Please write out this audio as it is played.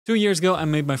2 years ago, I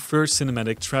made my first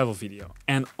cinematic travel video,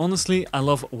 and honestly, I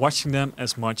love watching them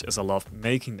as much as I love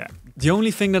making them. The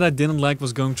only thing that I didn't like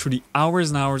was going through the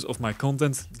hours and hours of my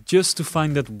content just to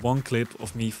find that one clip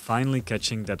of me finally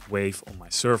catching that wave on my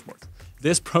surfboard.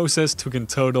 This process took in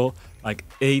total like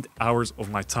 8 hours of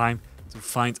my time to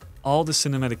find all the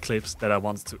cinematic clips that I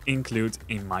wanted to include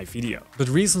in my video. But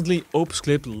recently, Opus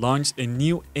Clip launched a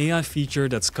new AI feature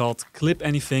that's called Clip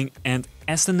Anything, and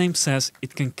as the name says,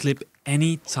 it can clip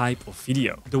any type of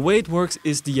video. The way it works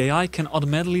is the AI can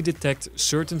automatically detect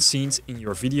certain scenes in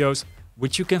your videos,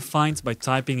 which you can find by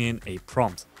typing in a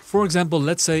prompt. For example,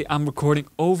 let's say I'm recording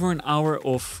over an hour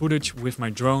of footage with my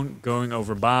drone going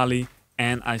over Bali,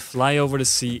 and I fly over the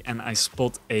sea and I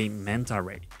spot a manta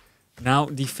ray. Now,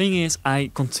 the thing is, I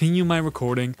continue my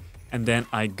recording and then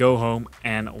I go home,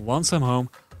 and once I'm home,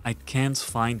 I can't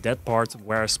find that part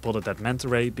where I spotted that manta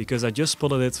ray because I just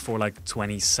spotted it for like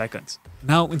 20 seconds.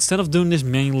 Now, instead of doing this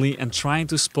manually and trying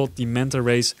to spot the manta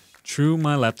rays through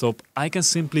my laptop, I can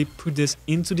simply put this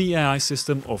into the AI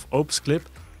system of Opus Clip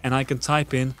and I can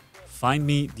type in, find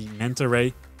me the manta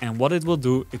ray, and what it will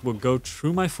do, it will go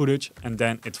through my footage and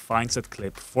then it finds that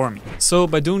clip for me. So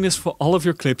by doing this for all of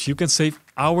your clips, you can save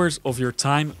hours of your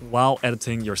time while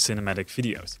editing your cinematic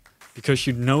videos, because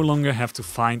you no longer have to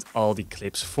find all the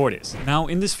clips for this. Now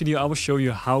in this video, I will show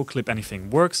you how Clip Anything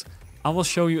works. I will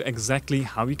show you exactly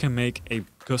how you can make a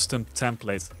custom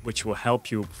template which will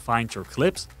help you find your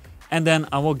clips. And then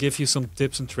I will give you some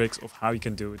tips and tricks of how you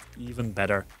can do it even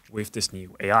better with this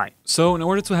new AI. So in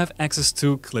order to have access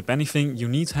to Clip Anything, you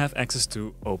need to have access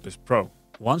to Opus Pro.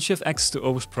 Once you have access to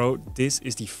Opus Pro, this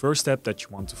is the first step that you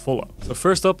want to follow. So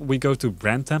first up, we go to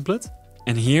Brand Template.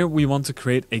 And here we want to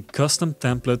create a custom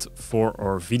template for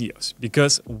our videos,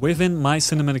 because within my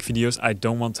cinematic videos, I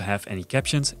don't want to have any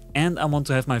captions and I want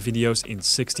to have my videos in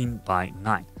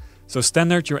 16:9. So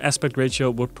standard, your aspect ratio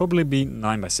would probably be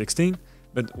 9:16.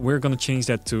 But we're gonna change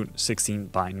that to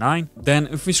 16:9. Then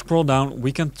if we scroll down,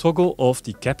 we can toggle off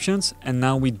the captions, and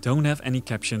now we don't have any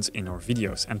captions in our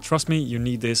videos. And trust me, you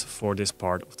need this for this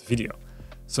part of the video.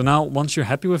 So now once you're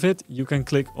happy with it, you can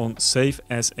click on Save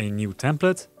as a new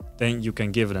template. Then you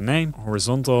can give it a name,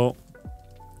 horizontal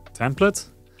template,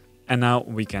 and now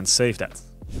we can save that.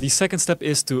 The second step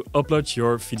is to upload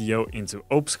your video into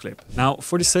Opus Clip. Now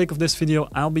for the sake of this video,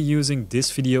 I'll be using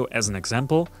this video as an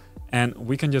example. And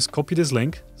we can just copy this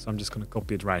link. So I'm just going to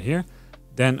copy it right here.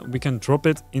 Then we can drop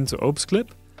it into Opus Clip.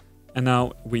 And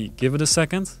now we give it a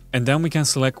second. And then we can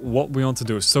select what we want to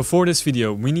do. So for this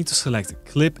video, we need to select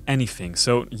Clip Anything.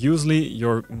 So usually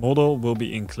your model will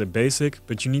be in Clip Basic,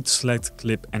 but you need to select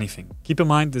Clip Anything. Keep in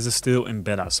mind, this is still in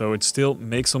beta, so it still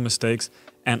makes some mistakes.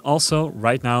 And also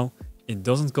right now, it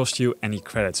doesn't cost you any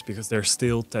credits because they're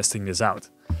still testing this out.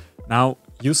 Now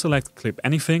you select Clip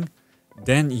Anything.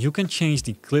 Then you can change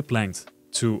the clip length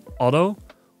to auto,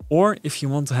 or if you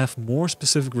want to have more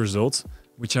specific results,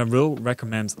 which I will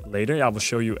recommend later, I will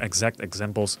show you exact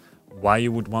examples why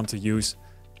you would want to use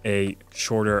a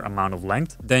shorter amount of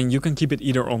length. Then you can keep it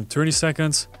either on 30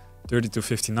 seconds, 30 to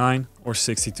 59, or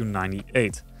 60 to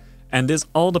 98. And this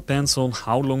all depends on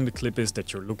how long the clip is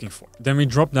that you're looking for. Then we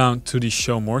drop down to the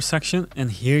Show More section, and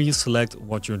here you select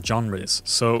what your genre is.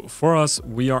 So for us,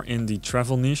 we are in the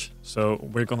travel niche, so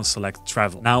we're gonna select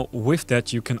travel. Now with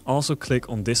that, you can also click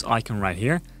on this icon right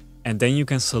here, and then you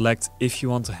can select if you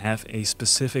want to have a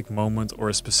specific moment or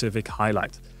a specific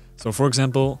highlight. So for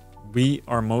example, we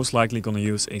are most likely gonna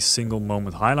use a single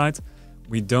moment highlight.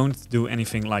 We don't do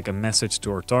anything like a message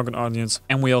to our target audience,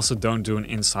 and we also don't do an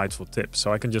insightful tip.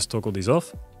 So I can just toggle these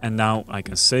off, and now I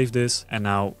can save this, and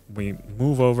now we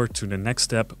move over to the next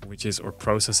step, which is our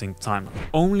processing timeline.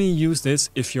 Only use this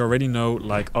if you already know,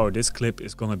 like, oh, this clip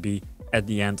is gonna be at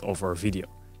the end of our video.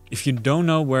 If you don't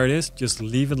know where it is, just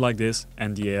leave it like this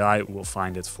and the AI will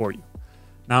find it for you.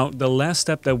 Now, the last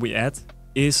step that we add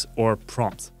is our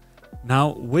prompt.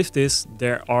 Now with this,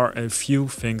 there are a few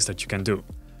things that you can do.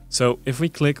 So if we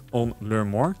click on Learn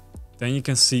More, then you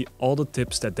can see all the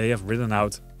tips that they have written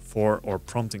out for our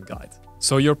prompting guide.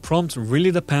 So your prompt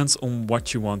really depends on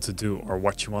what you want to do or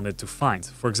what you want it to find.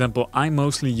 For example, I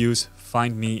mostly use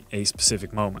find me a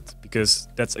specific moment because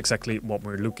that's exactly what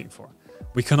we're looking for.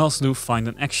 We can also do find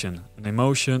an action, an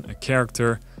emotion, a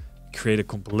character, create a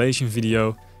compilation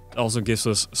video. It also gives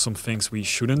us some things we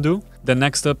shouldn't do. Then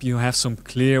next up, you have some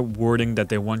clear wording that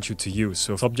they want you to use.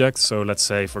 So subject, so let's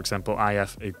say, for example, I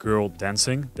have a girl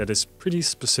dancing. That is pretty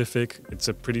specific. It's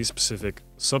a pretty specific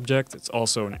subject. It's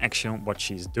also an action, what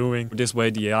she's doing. This way,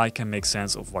 the AI can make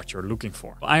sense of what you're looking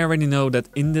for. I already know that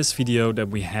in this video that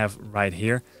we have right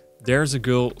here, there's a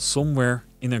girl somewhere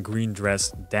in a green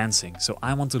dress dancing. So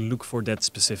I want to look for that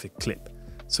specific clip.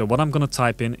 So what I'm gonna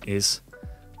type in is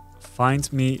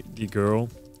find me the girl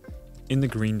in the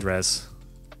green dress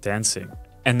dancing.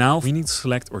 And now we need to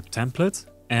select our template.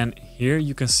 And here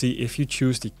you can see if you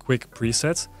choose the quick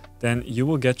presets, then you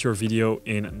will get your video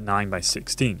in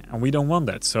 9:16. And we don't want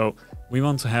that. So we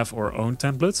want to have our own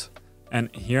templates.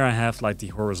 And here I have like the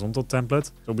horizontal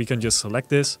template. So we can just select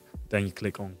this. Then you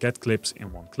click on get clips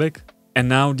in one click. And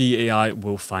now the AI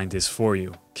will find this for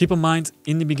you. Keep in mind,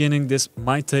 in the beginning, this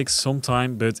might take some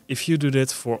time, but if you do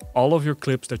this for all of your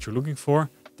clips that you're looking for,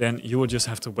 then you will just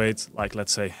have to wait, like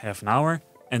let's say half an hour,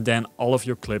 and then all of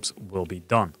your clips will be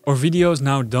done. Our video is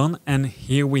now done, and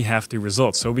here we have the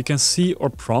results. So we can see our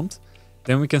prompt,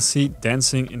 then we can see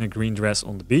dancing in a green dress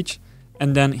on the beach,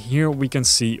 and then here we can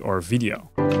see our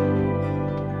video.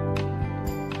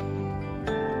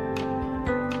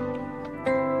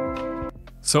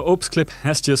 So OpsClip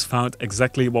has just found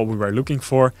exactly what we were looking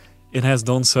for. It has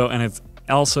done so, and it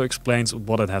also explains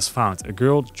what it has found. A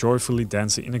girl joyfully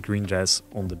dancing in a green dress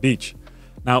on the beach.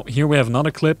 Now here we have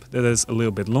another clip that is a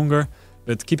little bit longer,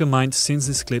 but keep in mind, since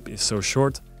this clip is so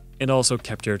short, it also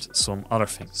captured some other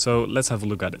things. So let's have a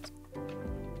look at it.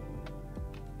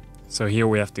 So here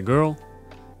we have the girl.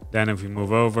 Then if we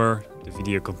move over, the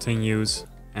video continues,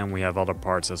 and we have other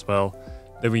parts as well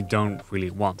that we don't really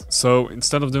want. So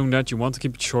instead of doing that, you want to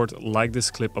keep it short like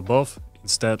this clip above,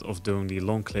 instead of doing the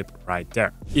long clip right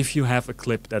there. If you have a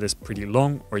clip that is pretty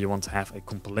long, or you want to have a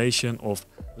compilation of,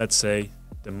 let's say,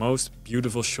 the most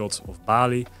beautiful shots of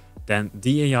Bali, then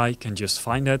the AI can just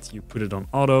find that. You put it on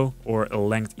auto or a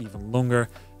length even longer,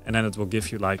 and then it will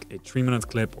give you like a 3-minute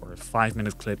clip or a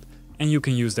 5-minute clip, and you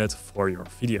can use that for your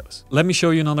videos. Let me show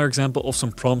you another example of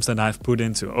some prompts that I've put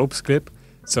into OpsClip.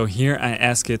 So here I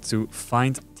ask it to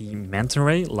find the manta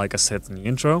ray, like I said in the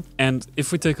intro. And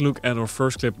if we take a look at our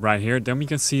first clip right here, then we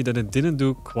can see that it didn't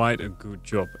do quite a good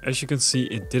job. As you can see,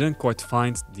 it didn't quite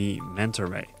find the manta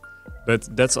ray. But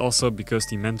that's also because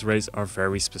the manta rays are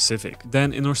very specific.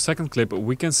 Then in our second clip,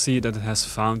 we can see that it has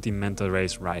found the manta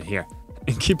rays right here.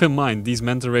 And keep in mind, these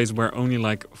manta rays were only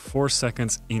like 4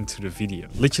 seconds into the video.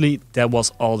 Literally, that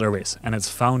was all there is. And it's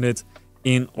found it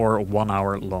in our 1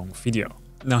 hour long video.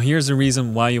 Now here's the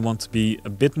reason why you want to be a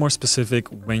bit more specific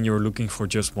when you're looking for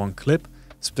just one clip,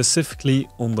 specifically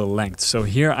on the length. So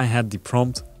here I had the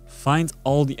prompt, find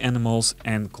all the animals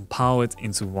and compile it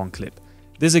into one clip.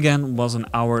 This again was an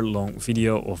hour-long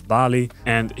video of Bali,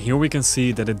 and here we can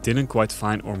see that it didn't quite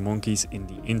find our monkeys in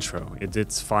the intro. It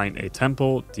did find a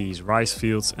temple, these rice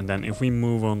fields, and then if we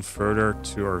move on further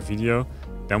to our video,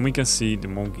 then we can see the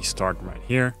monkeys start right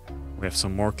here. We have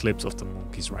some more clips of the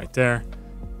monkeys right there.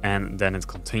 And then it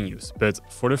continues. But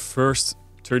for the first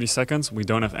 30 seconds, we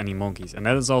don't have any monkeys. And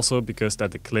that is also because that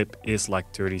the clip is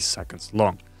like 30 seconds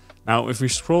long. Now, if we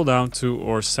scroll down to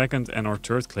our second and our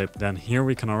third clip, then here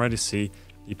we can already see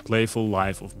the playful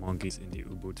life of monkeys in the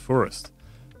Ubud forest.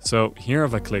 So here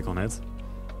if I click on it,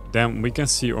 then we can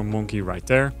see our monkey right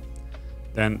there.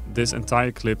 Then this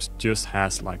entire clip just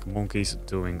has like monkeys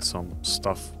doing some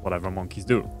stuff, whatever monkeys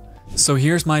do. So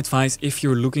here's my advice if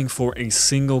you're looking for a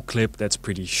single clip that's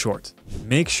pretty short.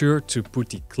 Make sure to put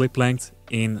the clip length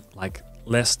in like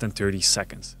less than 30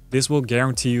 seconds. This will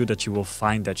guarantee you that you will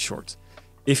find that short.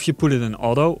 If you put it in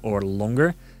auto or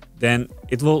longer, then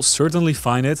it will certainly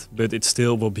find it, but it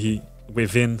still will be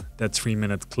within that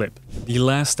 3-minute clip. The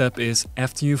last step is,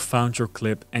 after you've found your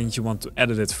clip and you want to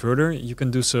edit it further, you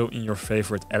can do so in your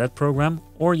favorite edit program,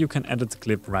 or you can edit the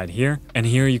clip right here. And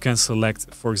here you can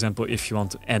select, for example, if you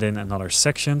want to add in another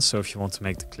section. So if you want to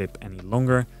make the clip any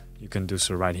longer, you can do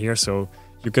so right here. So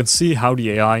you can see how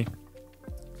the AI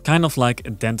kind of like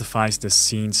identifies the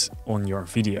scenes on your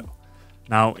video.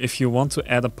 Now, if you want to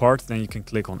add a part, then you can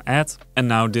click on add, and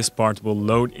now this part will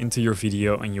load into your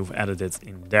video and you've added it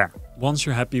in there. Once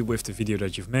you're happy with the video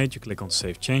that you've made, you click on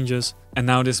save changes, and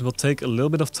now this will take a little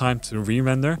bit of time to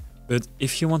re-render. But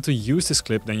if you want to use this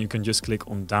clip, then you can just click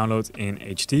on download in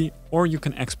HD, or you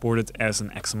can export it as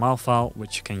an XML file,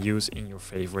 which you can use in your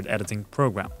favorite editing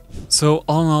program. So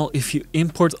all in all, if you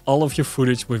import all of your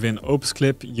footage within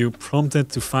OpsClip, you prompt it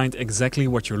to find exactly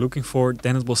what you're looking for,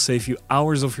 then it will save you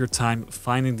hours of your time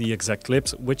finding the exact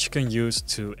clips, which you can use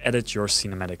to edit your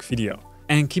cinematic video.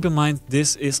 And keep in mind,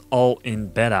 this is all in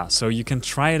beta, so you can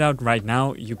try it out right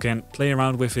now, you can play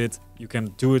around with it, you can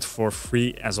do it for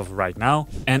free as of right now.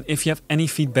 And if you have any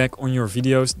feedback on your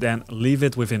videos, then leave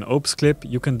it within OpsClip.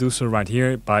 You can do so right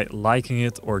here by liking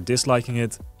it or disliking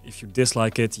it. If you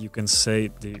dislike it, you can say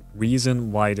the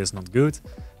reason why it is not good.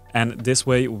 And this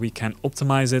way we can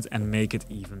optimize it and make it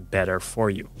even better for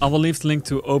you. I will leave the link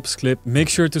to OpsClip. Make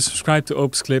sure to subscribe to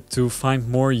OpsClip to find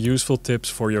more useful tips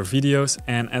for your videos.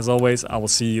 And as always, I will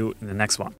see you in the next one.